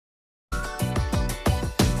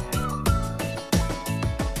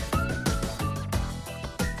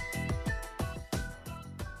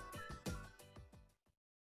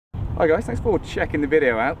Hi guys, thanks for checking the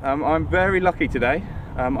video out. I'm very lucky today.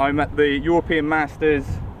 I'm at the European Masters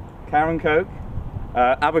Carin Koch.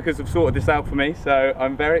 Abacus have sorted this out for me, so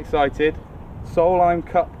I'm very excited. Solheim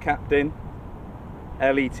Cup captain,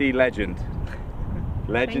 LET legend.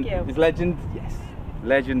 Legend? Thank you. Is legend? Yes.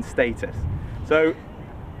 Legend status. So,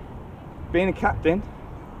 being a captain,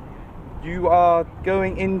 you are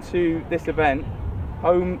going into this event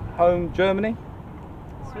home Germany?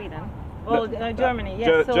 Sweden. Well, Germany,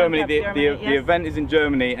 yes. Germany. Cup, The event is in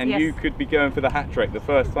Germany, and yes. you could be going for the hat trick. The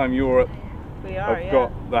first time Europe have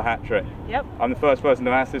got the hat trick. Yep. I'm the first person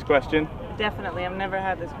to ask this question. Definitely. I've never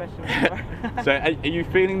had this question before. So, are you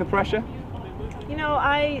feeling the pressure? You know,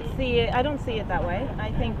 I don't see it that way.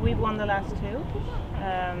 I think we've won the last two.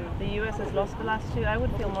 The US has lost the last two. I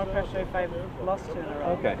would feel more pressure if I lost two in a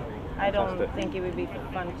row. Okay. I don't think it would be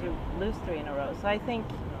fun to lose three in a row. So I think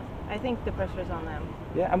the pressure's on them.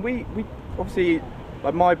 Yeah, and we obviously,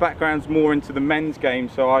 like, my background's more into the men's game,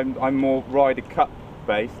 so I'm more Ryder Cup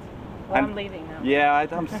based. Well, and I'm leaving now. Yeah,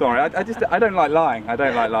 I'm sorry. I don't like lying. I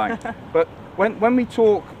don't like lying. But when we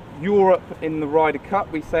talk Europe in the Ryder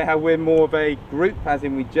Cup, we say how we're more of a group, as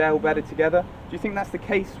in we gel better together. Do you think that's the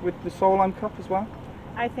case with the Solheim Cup as well?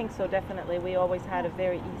 I think so, definitely. We always had a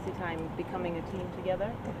very easy time becoming a team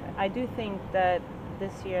together. Okay. I do think that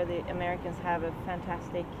this year the Americans have a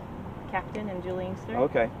fantastic captain in Julie Inkster.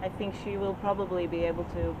 Okay. I think she will probably be able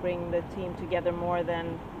to bring the team together more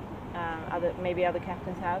than maybe other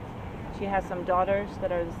captains have. She has some daughters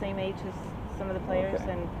that are the same age as some of the players,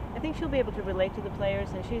 okay. and I think she'll be able to relate to the players,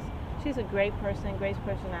 and she's a great person, great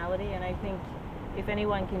personality, and I think if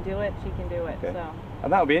anyone can do it, she can do it. Okay. So.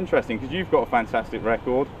 And that'll be interesting because you've got a fantastic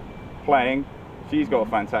record playing, she's got a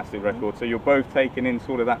fantastic record, so you're both taking in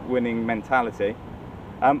sort of that winning mentality.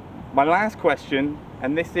 My last question,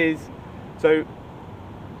 and this is, so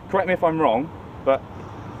correct me if I'm wrong, but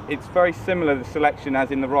it's very similar, the selection, as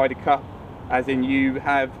in the Ryder Cup, as in you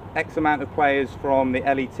have X amount of players from the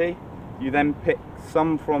LET, you then pick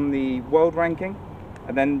some from the world ranking,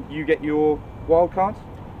 and then you get your wild cards?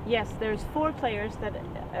 Yes, there's 4 players that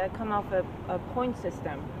come off a point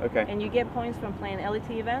system. Okay. And you get points from playing LET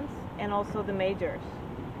events and also the majors.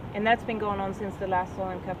 And that's been going on since the last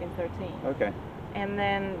Solheim Cup in 13. Okay. And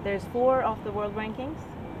then there's 4 off the world rankings,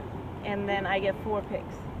 and then I get 4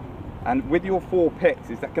 picks. And with your 4 picks,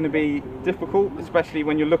 is that going to be difficult, especially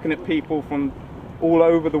when you're looking at people from all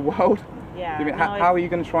over the world? Yeah. How are you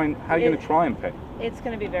going to try and pick? It's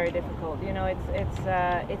going to be very difficult. You know,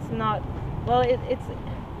 it's not. Well,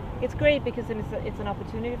 it's great because it's an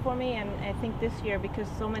opportunity for me, and I think this year, because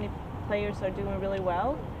so many players are doing really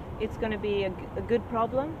well, it's going to be a good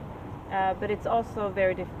problem. But it's also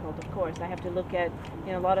very difficult, of course. I have to look at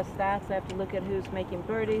a lot of stats. I have to look at who's making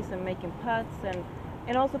birdies and making putts,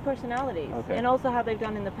 and also personalities, okay. and also how they've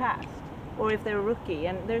done in the past, or if they're a rookie.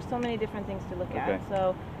 And there's so many different things to look okay. at.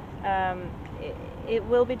 So it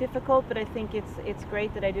will be difficult, but I think it's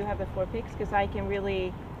great that I do have the 4 picks, because I can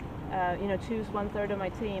really choose 1/3 of my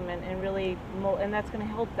team and really and that's going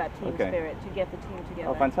to help that team okay. spirit to get the team together.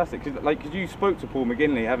 Oh, fantastic! Because you spoke to Paul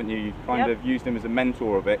McGinley, haven't you? You kind yep. of used him as a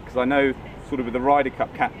mentor a bit. Because I know, sort of with the Ryder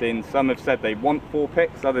Cup captain, some have said they want 4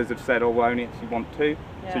 picks, others have said, oh, well, I only actually want 2.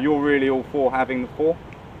 Yeah. So you're really all for having the 4?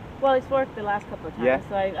 Well, it's worked the last couple of times, yeah.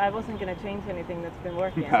 so I wasn't going to change anything that's been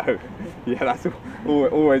working. No, yeah, that's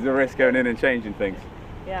always a risk, going in and changing things.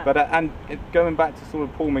 Yeah. But and going back to sort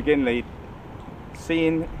of Paul McGinley,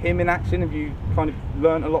 seeing him in action, have you kind of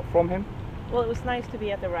learned a lot from him? Well, it was nice to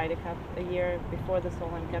be at the Ryder Cup a year before the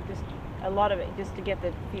Solheim Cup, just a lot of it, just to get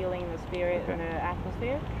the feeling, the spirit, okay. and the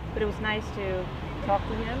atmosphere. But it was nice to talk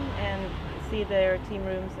to him and see their team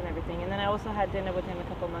rooms and everything. And then I also had dinner with him a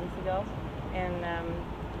couple months ago, and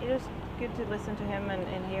it was good to listen to him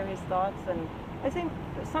and hear his thoughts. And I think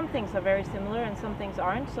some things are very similar and some things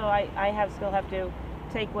aren't, so I still have to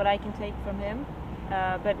take what I can take from him.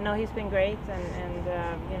 But no, he's been great,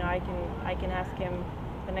 and I can ask him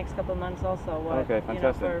the next couple of months also what, okay,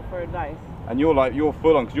 fantastic. For advice. And you're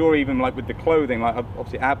full on, because you're even like with the clothing, like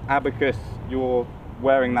obviously Abacus, you're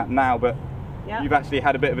wearing that now, but yeah. You've actually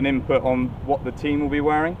had a bit of an input on what the team will be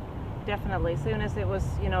wearing. Definitely. As soon as it was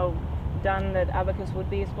done that Abacus would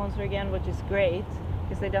be a sponsor again, which is great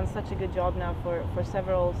because they've done such a good job now for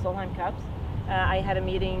several Solheim Cups. I had a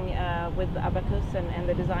meeting with Abacus and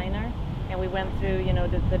the designer, and we went through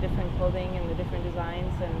the different clothing and the different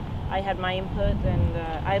designs, and I had my input, and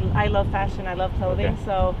I love fashion, I love clothing, okay.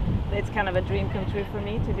 So it's kind of a dream come true for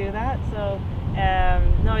me to do that. So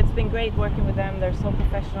no, it's been great working with them. They're so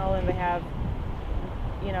professional, and they have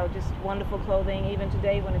you know, just wonderful clothing. Even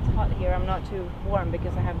today when it's hot here, I'm not too warm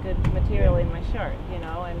because I have good material in my shirt, you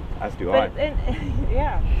know. And as do I.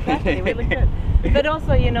 Yeah, exactly, really good. But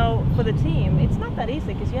also, you know, for the team, it's not that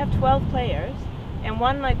easy because you have 12 players, and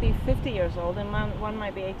one might be 50 years old, and one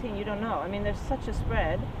might be 18. You don't know. I mean, there's such a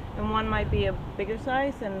spread, and one might be a bigger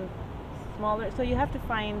size and smaller. So you have to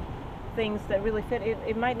find things that really fit.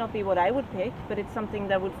 It might not be what I would pick, but it's something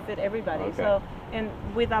that would fit everybody. Okay. So, and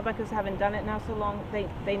with Abacus having done it now so long,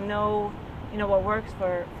 they know, you know, what works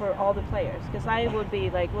for all the players. Because I would be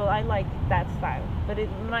like, well, I like that style, but it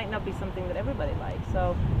might not be something that everybody likes.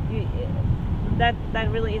 So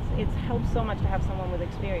that really it's helped so much to have someone with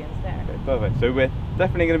experience there. Okay, perfect. So we're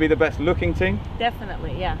definitely going to be the best looking team.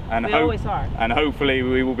 Definitely, yeah. And we always are. And hopefully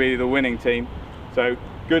we will be the winning team. So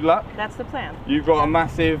good luck. That's the plan. You've got a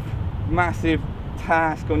massive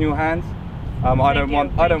task on your hands. I don't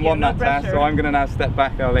want that task, so I'm going to now step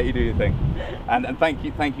back and I'll let you do your thing. And thank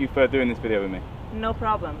you for doing this video with me. No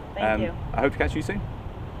problem. Thank you. I hope to catch you soon.